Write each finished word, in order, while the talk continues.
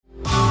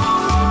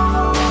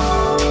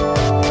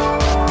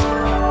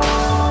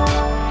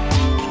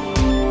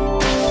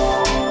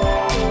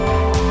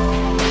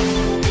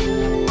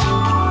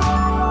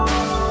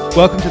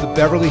Welcome to the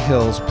Beverly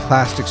Hills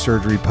Plastic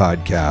Surgery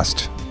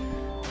Podcast.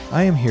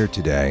 I am here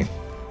today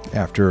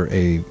after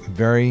a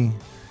very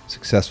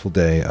successful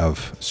day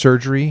of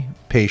surgery,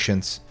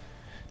 patients,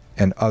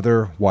 and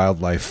other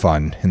wildlife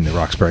fun in the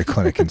Roxbury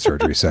Clinic and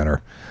Surgery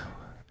Center.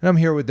 And I'm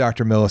here with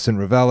Dr. Millicent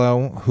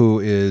Ravello, who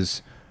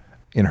is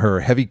in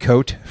her heavy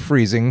coat,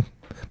 freezing,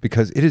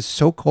 because it is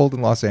so cold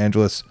in Los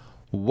Angeles.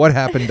 What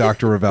happened,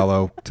 Dr.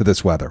 Ravello, to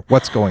this weather?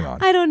 What's going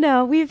on? I don't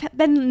know. We've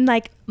been in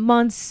like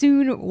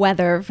monsoon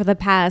weather for the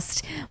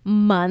past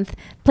month.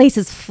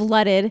 Places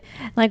flooded.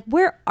 Like,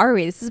 where are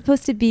we? This is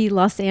supposed to be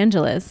Los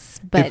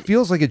Angeles, but it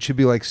feels like it should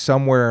be like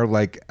somewhere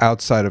like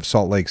outside of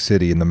Salt Lake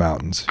City in the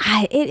mountains.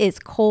 It is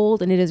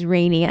cold and it is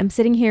rainy. I'm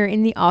sitting here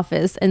in the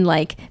office in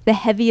like the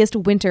heaviest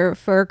winter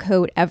fur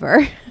coat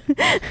ever.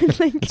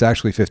 It's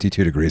actually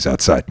 52 degrees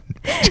outside,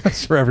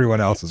 just for everyone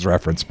else's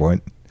reference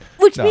point.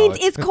 Which means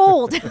it's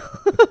cold. I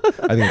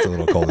think it's a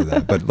little colder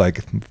than that. But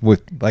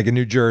like in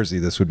New Jersey,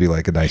 this would be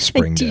like a nice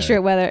spring day.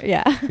 T-shirt weather,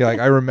 yeah.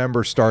 Like I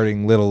remember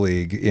starting Little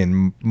League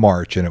in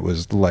March, and it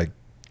was like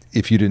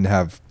if you didn't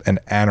have an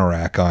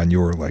anorak on,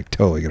 you were like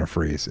totally going to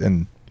freeze.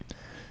 And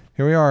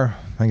here we are.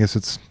 I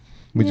guess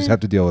we just have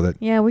to deal with it.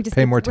 Yeah, we just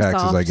pay more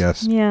taxes, soft. I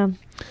guess. Yeah.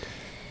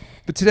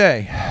 But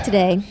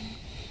today,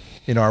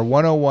 in our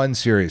 101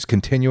 series,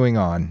 continuing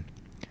on,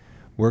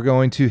 we're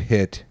going to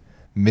hit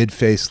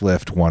Midface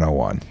Lift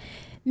 101.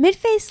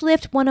 Midface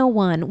Lift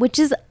 101, which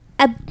is,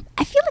 I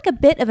feel like a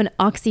bit of an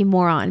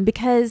oxymoron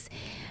because...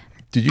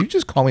 Did you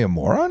just call me a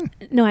moron?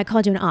 No, I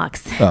called you an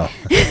ox. Oh.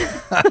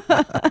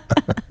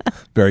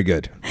 Very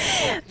good.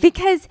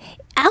 Because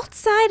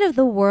outside of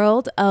the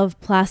world of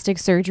plastic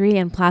surgery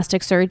and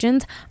plastic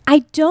surgeons,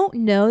 I don't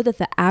know that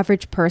the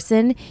average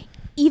person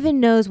even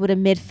knows what a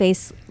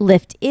midface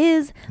lift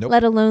is, Nope.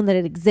 let alone that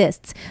it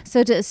exists.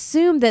 So to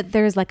assume that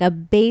there's like a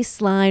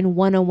baseline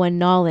 101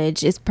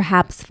 knowledge is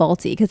perhaps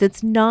faulty because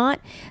it's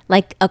not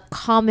like a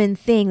common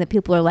thing that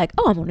people are like,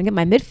 oh, I'm going to get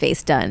my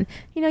midface done.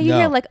 You know, you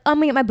hear like, I'm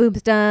going to get my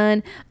boobs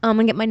done. I'm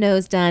going to get my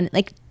nose done.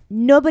 Like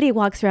nobody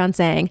walks around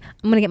saying,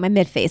 I'm going to get my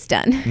midface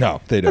done. No,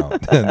 they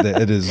don't.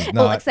 It is not.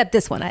 Well, except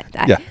this one.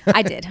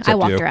 I did. I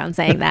walked around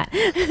saying that.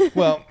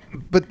 Well,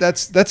 but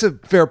that's a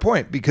fair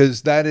point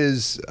because that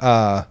is...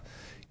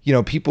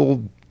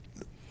 people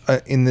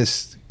in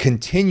this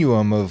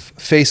continuum of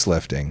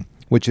facelifting,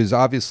 which has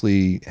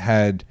obviously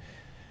had,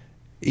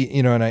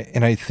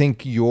 and I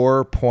think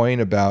your point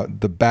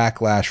about the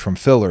backlash from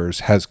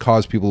fillers has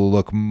caused people to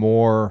look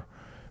more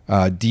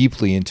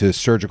deeply into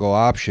surgical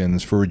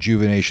options for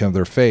rejuvenation of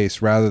their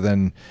face rather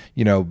than,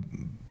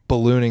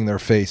 ballooning their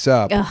face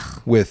up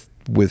with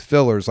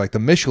fillers like the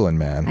Michelin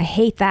Man. I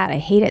hate that. I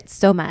hate it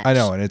so much. I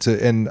know,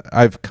 and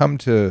I've come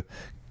to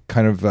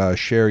kind of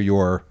share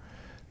your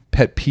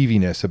pet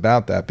peeviness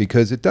about that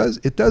because it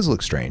does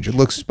look strange. It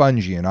looks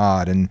spongy and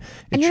odd, and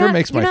it sure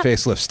makes my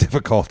facelifts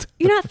difficult.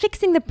 You're not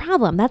fixing the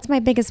problem. That's my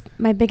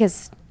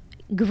biggest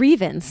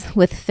grievance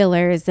with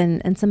fillers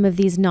and some of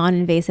these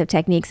non-invasive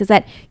techniques is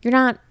that you're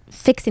not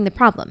fixing the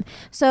problem.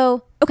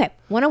 So, okay,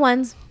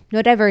 101s,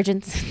 no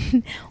divergence.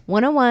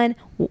 101,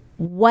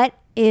 what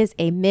is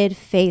a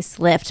mid-face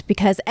lift?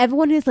 Because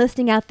everyone who's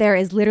listening out there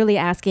is literally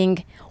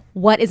asking,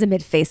 what is a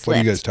midface lift? What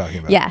are you guys talking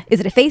about? Yeah. Is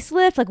it a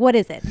facelift? Like, what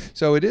is it?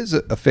 So it is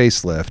a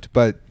facelift,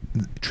 but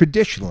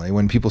traditionally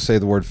when people say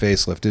the word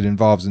facelift, it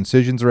involves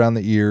incisions around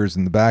the ears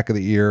and the back of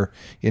the ear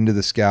into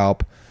the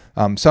scalp.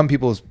 Some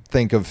people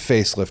think of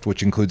facelift,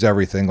 which includes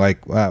everything.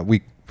 Like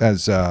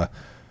Dr.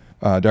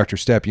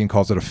 Stepien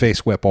calls it a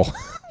face whipple,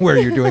 where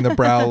you're doing the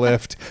brow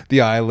lift,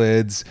 the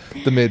eyelids,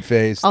 the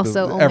midface,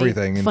 also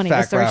everything, and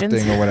fat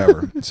grafting or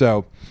whatever.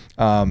 So,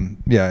 and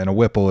a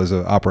whipple is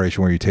an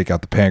operation where you take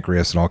out the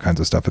pancreas and all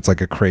kinds of stuff. It's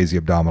like a crazy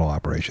abdominal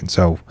operation.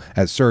 So,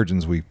 as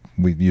surgeons, we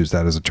use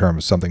that as a term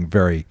as something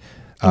very,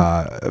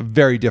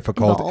 very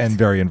difficult and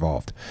very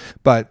involved.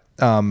 But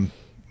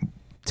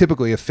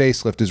typically, a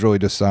facelift is really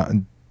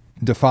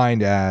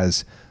defined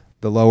as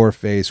the lower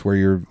face where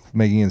you're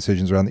making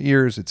incisions around the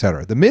ears,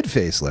 etc. The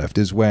mid-face lift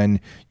is when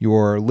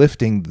you're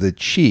lifting the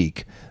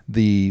cheek,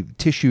 the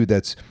tissue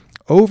that's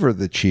over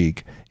the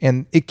cheek,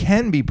 and it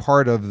can be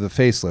part of the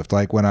facelift.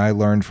 Like when I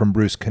learned from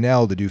Bruce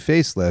Cannell to do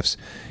facelifts,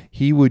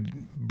 he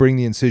would bring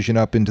the incision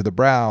up into the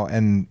brow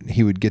and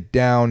he would get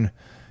down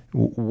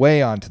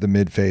way onto the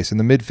mid-face, and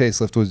the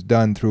mid-face lift was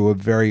done through a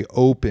very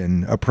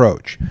open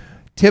approach.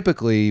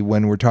 Typically,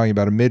 when we're talking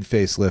about a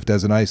mid-face lift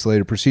as an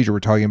isolated procedure, we're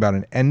talking about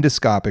an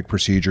endoscopic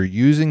procedure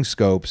using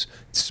scopes,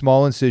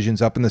 small incisions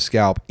up in the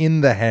scalp,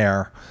 in the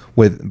hair,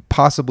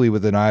 possibly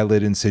with an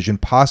eyelid incision,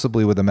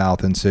 possibly with a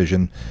mouth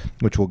incision,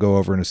 which we'll go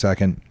over in a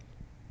second,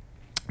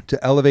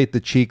 to elevate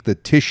the cheek, the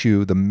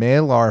tissue, the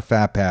malar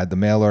fat pad. The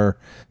malar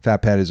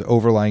fat pad is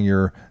overlying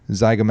your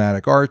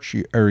zygomatic arch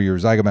or your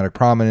zygomatic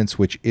prominence,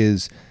 which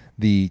is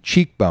the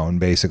cheekbone,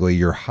 basically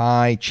your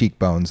high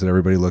cheekbones that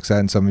everybody looks at,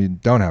 and some of you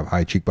don't have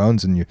high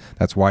cheekbones, and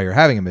that's why you're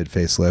having a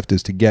mid-face lift,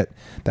 is to get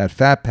that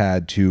fat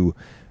pad to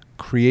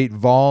create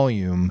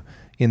volume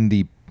in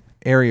the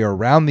area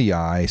around the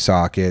eye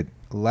socket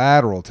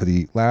lateral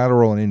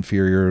and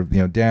inferior,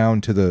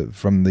 down to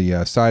from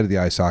the side of the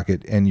eye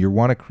socket, and you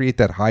want to create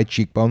that high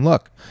cheekbone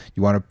look.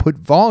 You want to put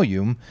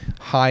volume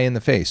high in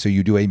the face, so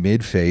you do a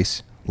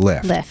mid-face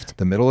lift.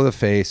 The middle of the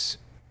face,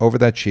 over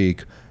that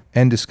cheek,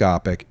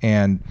 endoscopic.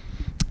 And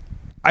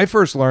I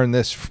first learned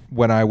this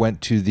when I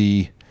went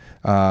to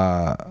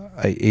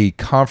a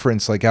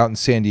conference like out in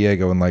San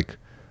Diego, and like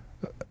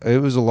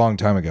it was a long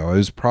time ago. It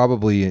was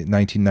probably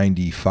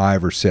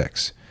 1995 or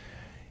 6.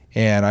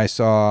 And I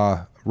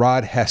saw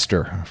Rod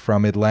Hester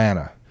from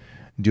Atlanta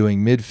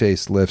doing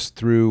mid-face lifts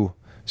through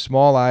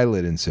small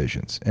eyelid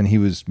incisions. And he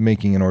was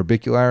making an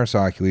orbicularis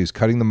oculi,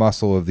 cutting the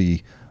muscle of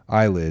the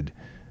eyelid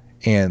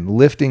and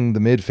lifting the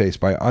mid-face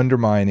by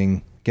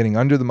getting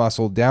under the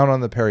muscle, down on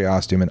the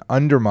periosteum, and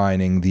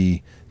undermining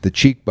the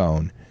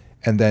cheekbone,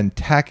 and then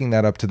tacking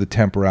that up to the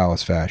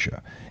temporalis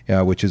fascia,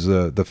 which is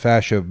the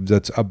fascia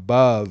that's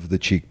above the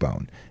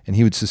cheekbone. And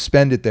he would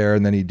suspend it there,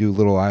 and then he'd do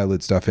little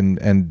eyelid stuff,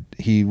 and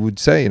he would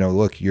say,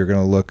 look, you're going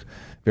to look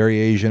very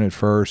Asian at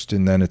first,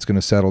 and then it's going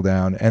to settle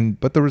down.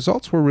 But the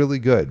results were really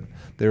good.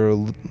 They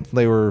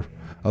were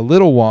a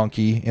little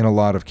wonky in a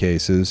lot of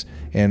cases,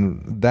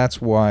 and that's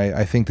why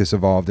I think this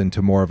evolved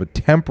into more of a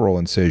temporal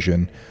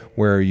incision,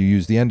 where you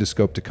use the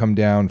endoscope to come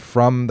down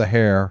from the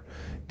hair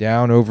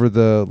down over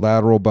the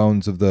lateral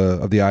bones of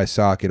the eye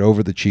socket,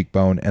 over the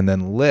cheekbone, and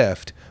then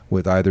lift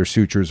with either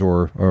sutures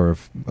or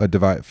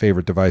a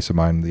favorite device of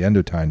mine, the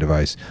Endotyne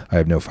device. I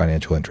have no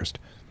financial interest.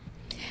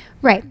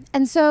 Right.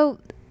 And so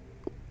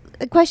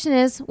the question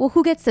is, well,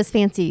 who gets this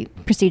fancy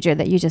procedure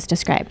that you just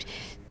described?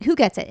 Who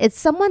gets it? It's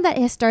someone that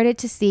has started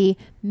to see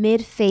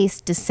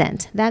mid-face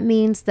descent. That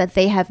means that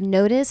they have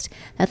noticed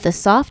that the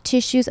soft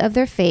tissues of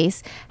their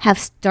face have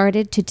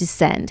started to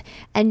descend.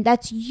 And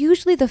that's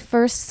usually the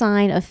first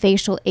sign of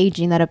facial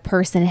aging that a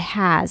person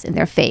has in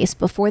their face.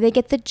 Before they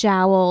get the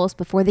jowls,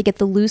 before they get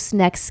the loose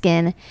neck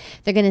skin,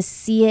 they're going to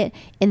see it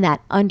in that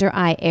under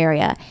eye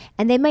area.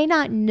 And they may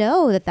not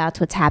know that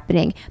that's what's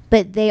happening,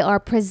 but they are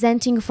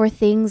presenting for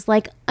things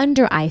like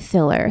under eye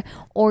filler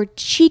or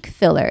cheek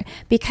filler,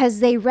 because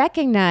they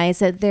recognize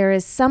that there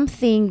is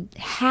something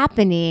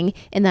happening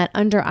in that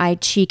under eye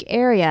cheek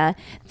area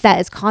that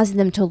is causing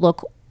them to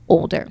look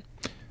older.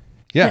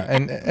 Yeah,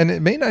 and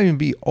it may not even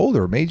be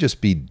older. It may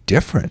just be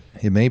different.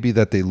 It may be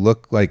that they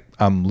look like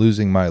I'm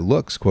losing my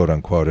looks, quote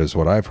unquote, is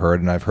what I've heard.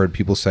 And I've heard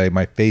people say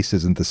my face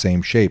isn't the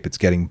same shape. It's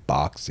getting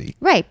boxy.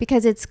 Right,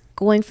 because it's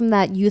going from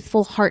that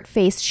youthful heart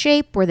face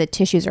shape where the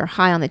tissues are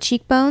high on the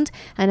cheekbones.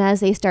 And as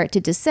they start to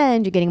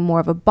descend, you're getting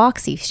more of a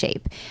boxy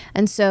shape.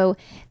 And so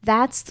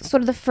that's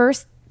sort of the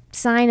first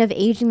sign of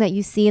aging that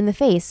you see in the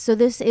face. So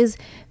this is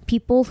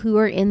people who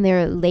are in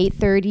their late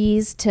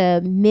 30s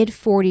to mid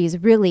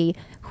 40s, really,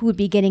 who would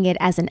be getting it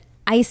as an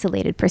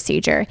isolated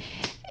procedure.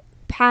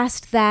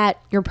 Past that,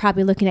 you're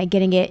probably looking at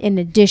getting it in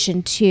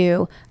addition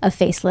to a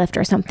facelift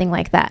or something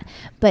like that.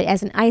 But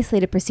as an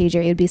isolated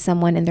procedure, it would be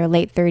someone in their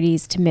late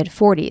 30s to mid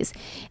 40s.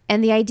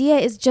 And the idea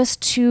is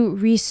just to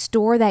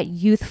restore that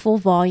youthful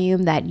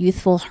volume, that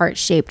youthful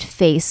heart-shaped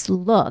face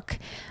look,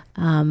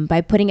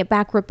 by putting it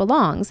back where it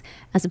belongs,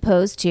 as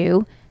opposed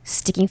to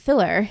sticking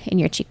filler in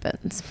your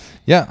cheekbones.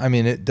 Yeah, I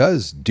mean, it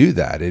does do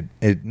that.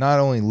 It not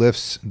only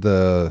lifts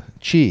the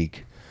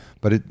cheek,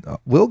 but it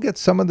will get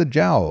some of the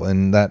jowl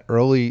in that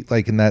early,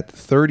 like in that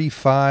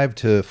 35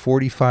 to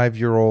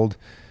 45-year-old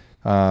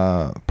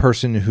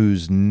person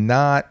who's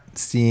not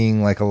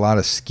seeing like a lot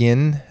of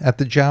skin at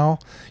the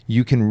jowl.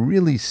 You can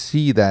really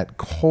see that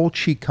whole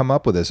cheek come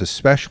up with this,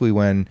 especially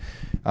when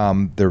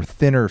they're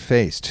thinner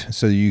faced.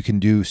 So you can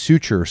do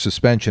suture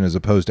suspension as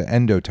opposed to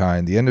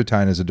Endotyne. The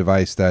Endotyne is a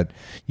device that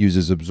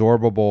uses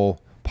absorbable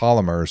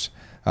polymers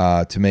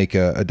to make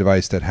a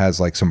device that has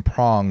like some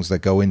prongs that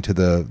go into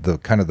the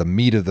kind of the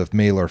meat of the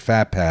malar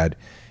fat pad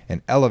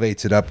and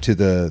elevates it up to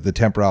the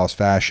temporalis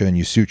fascia, and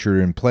you suture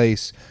it in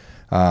place.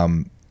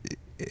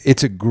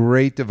 It's a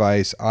great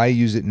device. I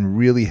use it in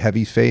really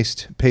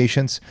heavy-faced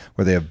patients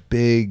where they have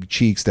big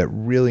cheeks that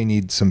really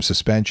need some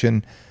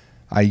suspension.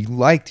 I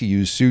like to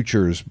use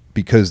sutures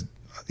because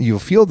you'll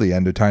feel the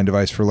Endotyne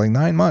device for like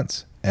 9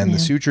 months, and the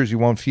sutures you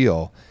won't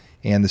feel.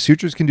 And the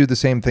sutures can do the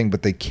same thing,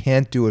 but they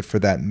can't do it for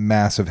that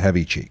massive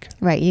heavy cheek.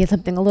 Right. You need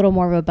something a little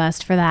more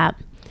robust for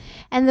that.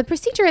 And the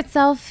procedure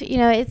itself,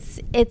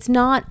 it's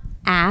not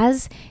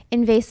as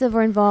invasive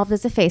or involved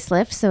as a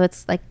facelift. So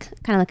it's like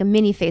kind of like a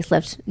mini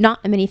facelift, not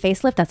a mini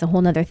facelift. That's a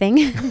whole nother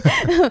thing.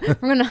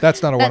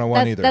 That's not a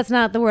 101 either. That's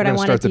not the word I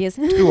wanted to use.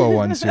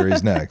 201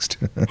 series next.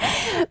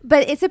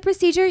 But it's a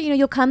procedure,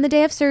 you'll come the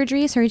day of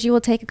surgery. Surgery will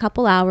take a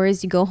couple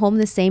hours. You go home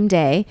the same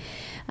day.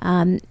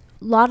 A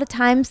lot of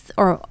times,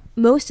 or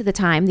most of the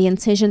time, the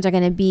incisions are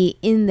going to be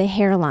in the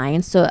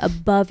hairline, so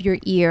above your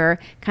ear,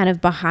 kind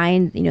of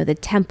behind, the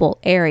temple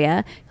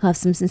area. You'll have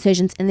some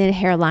incisions in the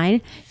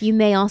hairline. You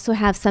may also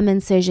have some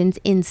incisions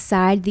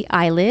inside the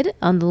eyelid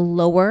on the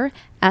lower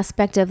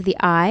aspect of the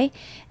eye.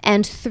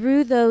 And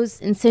through those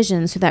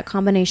incisions, through that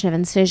combination of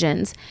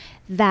incisions,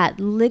 that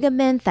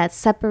ligament that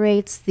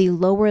separates the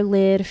lower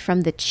lid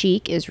from the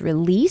cheek is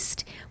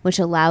released, which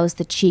allows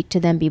the cheek to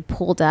then be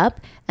pulled up,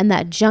 and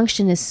that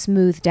junction is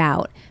smoothed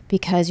out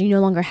because you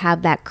no longer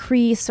have that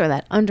crease or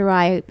that under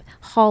eye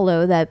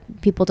hollow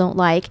that people don't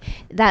like.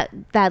 That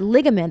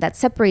ligament that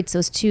separates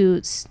those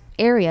two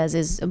areas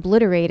is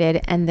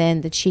obliterated, and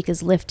then the cheek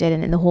is lifted,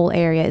 and the whole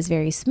area is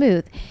very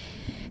smooth.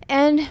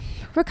 And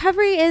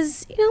recovery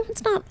is,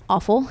 it's not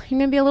awful. You're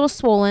going to be a little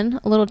swollen,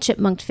 a little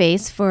chipmunked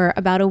face for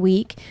about a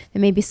week.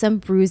 There may be some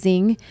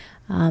bruising.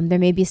 There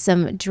may be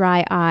some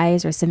dry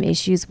eyes or some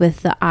issues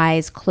with the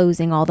eyes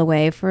closing all the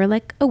way for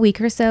like a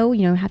week or so.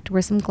 Have to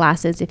wear some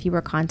glasses if you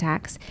wear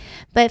contacts.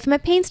 But from a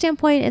pain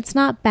standpoint, it's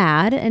not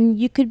bad. And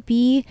you could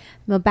be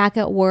back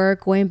at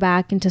work, going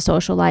back into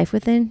social life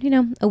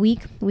within, a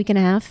week and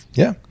a half.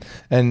 Yeah.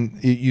 And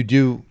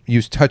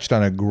you touched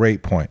on a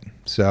great point.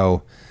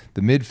 So the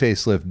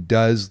Midface Lift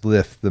does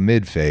lift the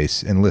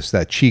midface and lifts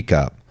that cheek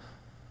up,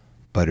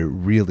 but it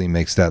really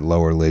makes that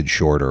lower lid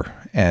shorter.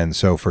 And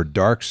so for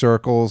dark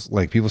circles,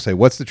 like people say,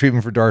 what's the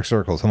treatment for dark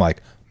circles? I'm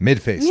like,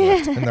 Midface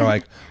Lift. And they're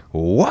like,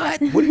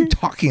 what? What are you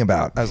talking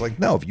about? I was like,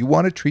 no, if you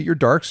want to treat your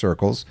dark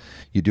circles,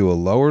 you do a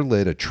lower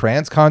lid, a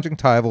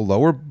transconjunctival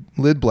lower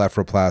lid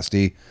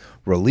blepharoplasty,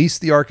 release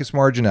the arcus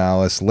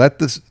marginalis, let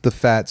the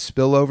fat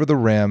spill over the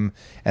rim,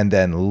 and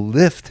then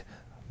lift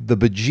the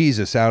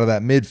bejesus out of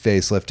that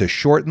mid-face lift to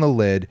shorten the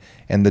lid,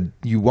 and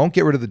you won't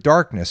get rid of the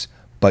darkness,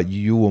 but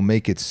you will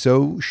make it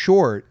so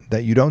short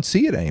that you don't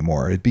see it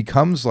anymore. It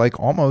becomes like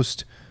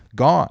almost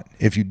gone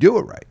if you do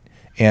it right.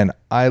 And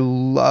I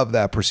love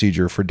that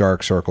procedure for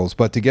dark circles.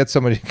 But to get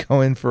somebody to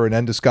go in for an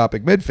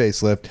endoscopic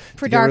mid-face lift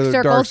for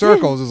dark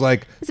circles is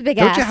like, it's a big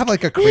don't ask. You have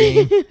like a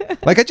cream?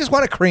 Like, I just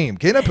want a cream.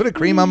 Can I put a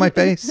cream on my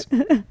face?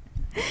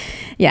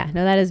 Yeah,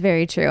 no, that is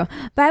very true.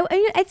 But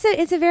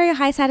it's a very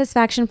high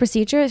satisfaction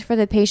procedure for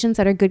the patients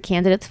that are good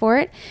candidates for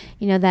it,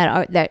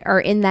 that are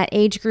in that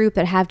age group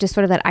that have just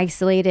sort of that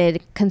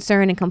isolated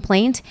concern and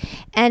complaint.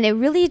 And it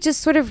really just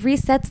sort of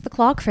resets the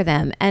clock for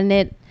them. And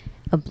it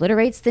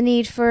obliterates the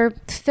need for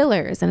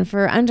fillers and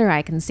for under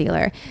eye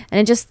concealer.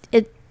 And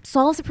it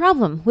solves the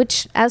problem,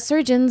 which as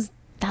surgeons,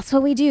 that's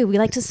what we do. We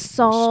like to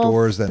solve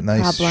Restores that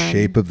nice problem.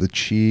 Shape of the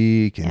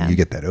cheek, and you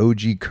get that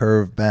OG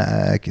curve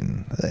back,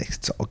 and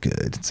it's all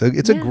good.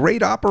 It's a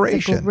great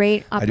operation. It's a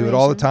great operation. I do it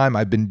all the time.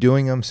 I've been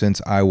doing them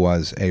since I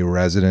was a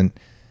resident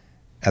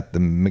at the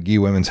McGee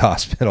Women's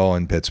Hospital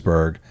in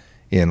Pittsburgh.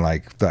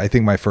 I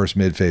think my first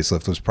mid-face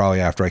lift was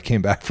probably after I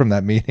came back from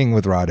that meeting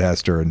with Rod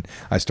Hester, and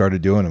I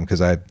started doing them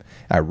because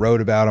I wrote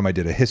about them. I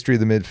did a history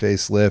of the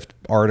mid-face lift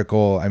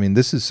article. I mean,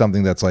 this is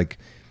something that's like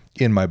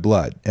in my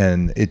blood,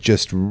 and it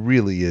just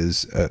really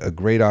is a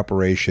great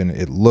operation.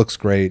 It looks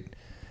great,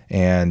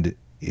 and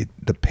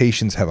the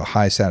patients have a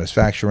high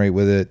satisfaction rate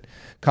with it.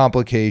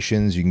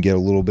 Complications, you can get a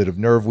little bit of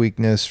nerve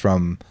weakness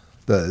from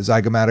the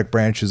zygomatic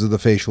branches of the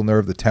facial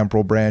nerve, the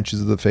temporal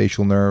branches of the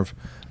facial nerve.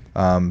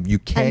 You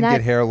can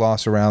get hair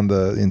loss around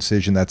the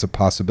incision. That's a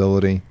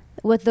possibility.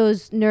 What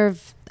those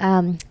nerve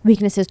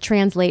weaknesses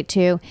translate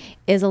to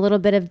is a little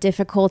bit of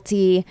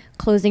difficulty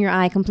closing your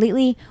eye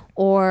completely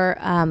or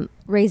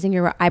raising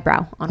your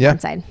eyebrow on one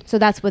side. So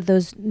that's what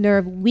those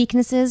nerve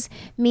weaknesses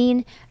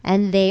mean.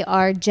 And they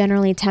are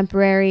generally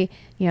temporary.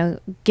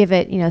 Give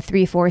it,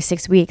 3, 4,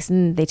 6 weeks,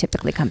 and they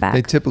typically come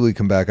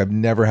back. I've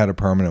never had a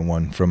permanent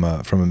one from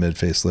a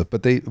mid-face lift.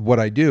 But what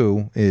I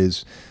do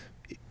is,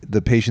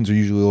 the patients are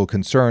usually a little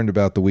concerned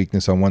about the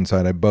weakness on one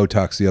side. I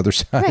Botox the other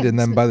side, and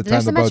then by the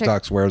time the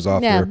Botox wears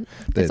off,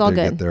 they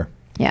get there.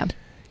 Yeah.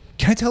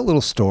 Can I tell a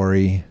little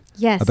story?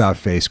 Yes. About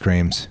face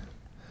creams?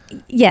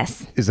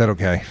 Yes. Is that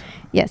okay?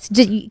 Yes.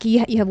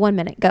 You have 1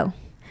 minute. Go.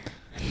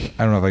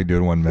 I don't know if I can do it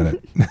in 1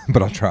 minute,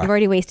 but I'll try. I've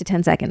already wasted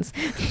 10 seconds.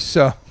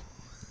 So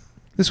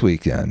this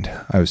weekend,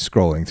 I was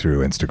scrolling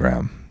through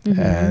Instagram,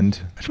 and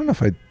I don't know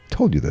if I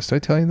told you this. Did I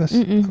tell you this?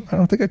 I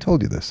don't think I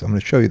told you this. I'm going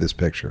to show you this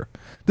picture.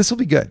 This will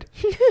be good.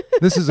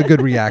 This is a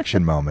good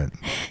reaction moment.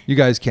 You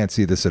guys can't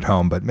see this at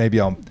home, but maybe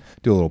I'll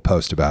do a little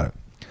post about it.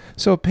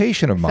 So a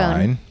patient of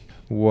mine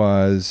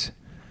was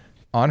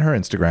on her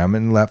Instagram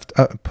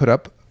and put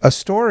up a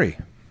story.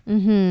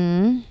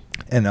 And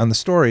on the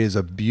story is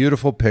a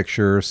beautiful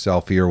picture,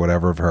 selfie or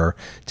whatever of her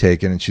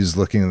taken, and she's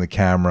looking in the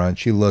camera, and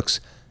she looks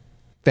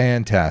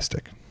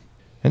fantastic.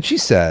 And she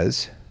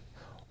says,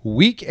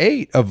 week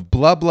 8 of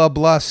blah, blah,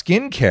 blah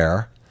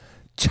skincare,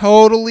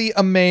 totally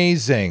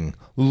amazing.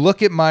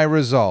 Look at my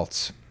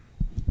results.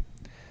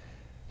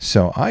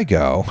 So I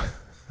go,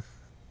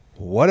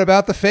 what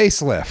about the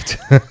facelift?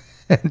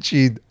 And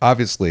she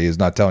obviously is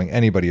not telling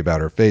anybody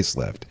about her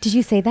facelift. Did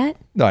you say that?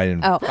 No, I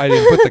didn't. Oh. I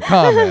didn't put the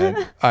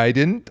comment. I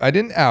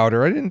didn't out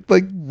her. I didn't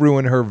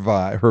ruin her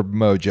her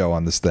mojo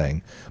on this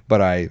thing.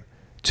 But I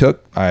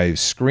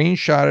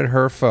screenshotted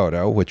her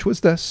photo, which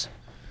was this.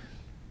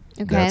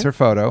 Okay. That's her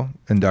photo.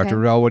 And Dr.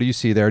 Rell, what do you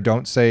see there?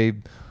 Don't say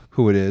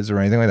who it is or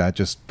anything like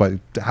that. But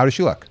how does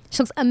she look?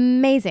 She looks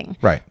amazing.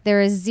 Right. There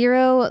are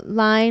 0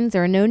 lines.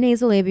 There are no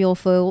nasolabial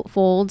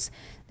folds.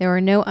 There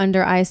are no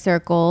under eye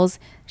circles.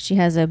 She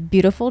has a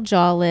beautiful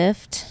jaw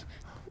lift.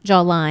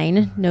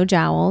 jawline, no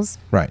jowls.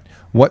 Right.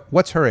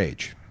 What's her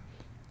age?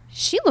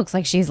 She looks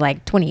like she's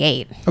like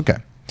 28. Okay.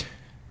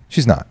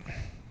 She's not.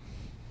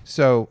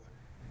 So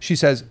she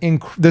says,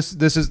 this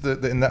is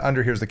in the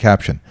under, here's the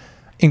caption.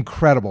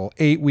 Incredible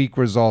 8-week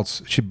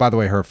results. By the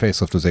way, her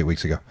facelift was 8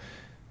 weeks ago.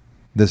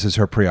 This is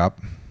her pre-op.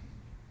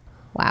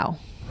 Wow.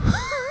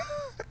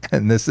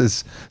 And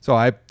so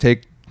I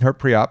take her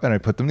pre-op and I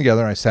put them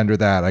together and I send her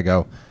that. I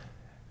go,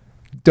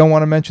 don't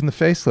want to mention the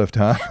facelift,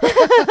 huh?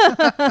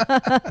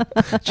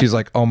 She's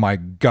like, oh my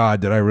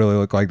God, did I really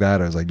look like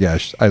that? I was like, yeah.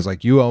 I was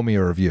like, you owe me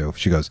a review.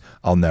 She goes,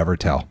 I'll never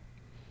tell.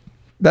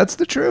 That's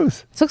the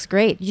truth. This looks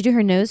great. Did you do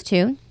her nose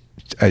too?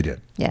 I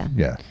did. Yeah.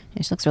 Yeah.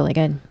 She looks really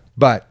good.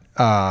 But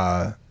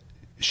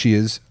she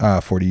is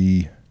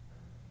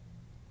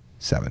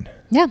 47.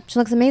 Yeah, she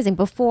looks amazing.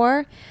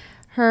 Before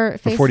her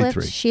facelift,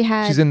 43.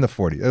 she's in the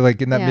 40s,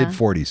 like in that mid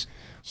 40s.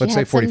 Let's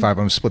say 45. I'm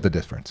going to split the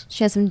difference.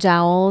 She had some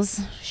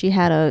jowls. She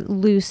had a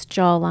loose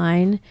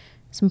jawline,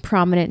 some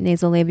prominent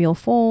nasolabial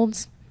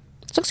folds.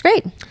 She looks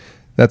great.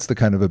 That's the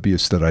kind of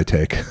abuse that I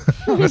take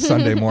on a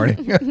Sunday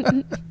morning.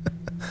 I'm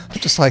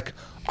just like,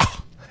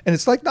 oh. And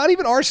it's like not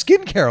even our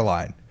skincare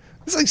line.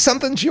 It's like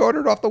something she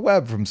ordered off the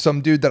web from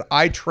some dude that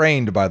I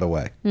trained, by the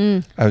way.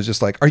 I was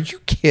just like, are you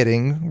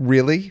kidding?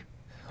 Really?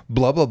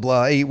 Blah, blah,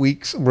 blah. 8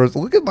 weeks.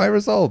 Look at my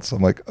results.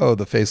 I'm like, oh,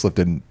 the facelift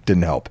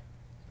didn't help.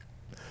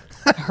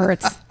 It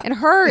hurts. It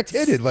hurts.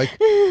 It did. I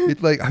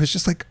was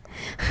just like,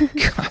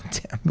 God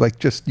damn. Like,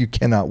 just, you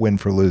cannot win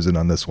for losing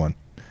on this one.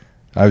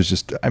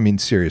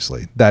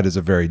 Seriously, that is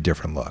a very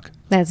different look.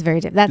 That's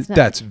very different.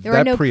 There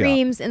are no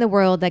creams in the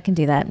world that can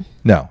do that.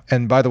 No.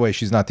 And by the way,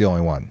 she's not the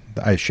only one.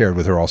 I shared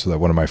with her also that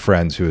one of my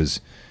friends who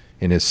is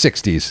in his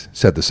 60s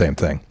said the same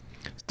thing.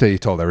 He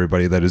told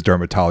everybody that his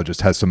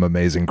dermatologist has some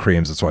amazing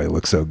creams. That's why he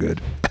looks so good.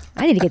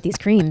 I need to get these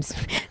creams.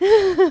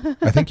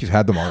 I think you've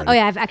had them already. Oh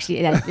yeah,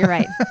 you're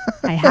right.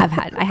 I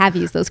have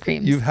used those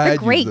creams. Used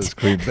those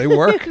creams. They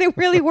work. They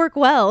really work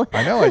well.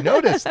 I know, I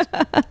noticed.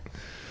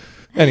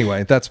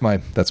 Anyway, that's my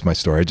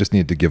story. I just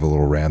needed to give a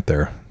little rant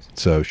there.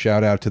 So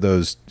shout out to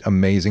those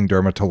amazing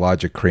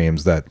dermatologic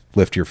creams that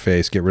lift your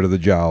face, get rid of the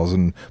jowls,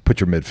 and put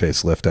your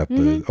mid-face lift up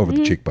over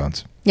the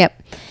cheekbones.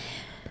 Yep.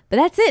 But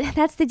that's it.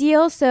 That's the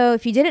deal. So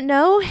if you didn't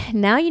know,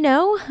 now you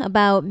know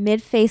about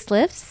mid-face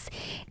lifts.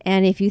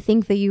 And if you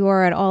think that you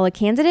are at all a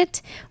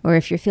candidate, or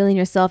if you're feeling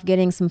yourself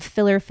getting some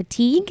filler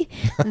fatigue,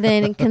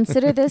 then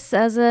consider this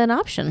as an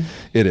option.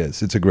 It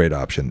is. It's a great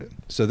option.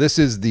 So this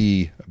is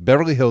the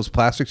Beverly Hills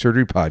Plastic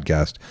Surgery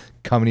Podcast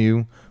coming to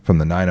you from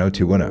the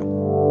 90210.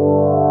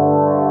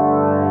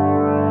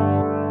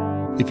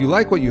 If you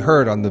like what you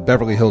heard on the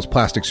Beverly Hills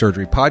Plastic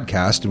Surgery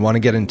Podcast and want to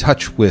get in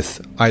touch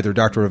with either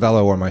Dr.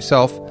 Ravello or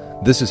myself,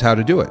 this is how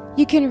to do it.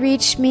 You can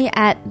reach me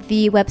at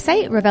the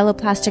website,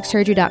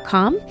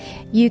 ravelloplasticsurgery.com.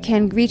 You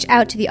can reach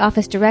out to the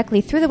office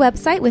directly through the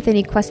website with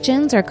any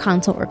questions or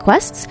consult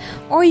requests,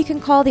 or you can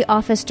call the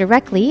office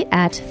directly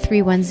at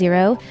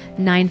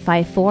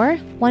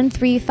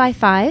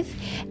 310-954-1355,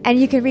 and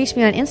you can reach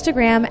me on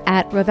Instagram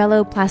at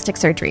Ravello Plastic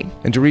Surgery.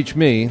 And to reach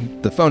me,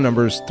 the phone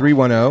number is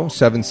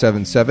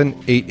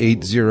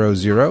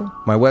 310-777-8800.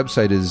 My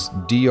website is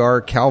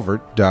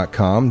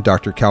drcalvert.com,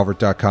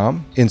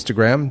 drcalvert.com,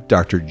 Instagram,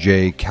 Dr. J.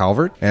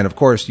 Calvert. And of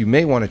course, you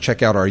may want to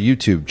check out our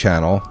YouTube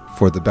channel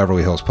for the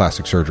Beverly Hills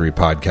Plastic Surgery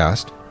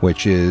Podcast,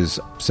 which is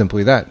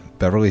simply that,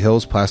 Beverly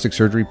Hills Plastic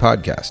Surgery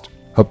Podcast.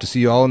 Hope to see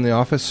you all in the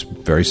office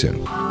very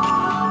soon.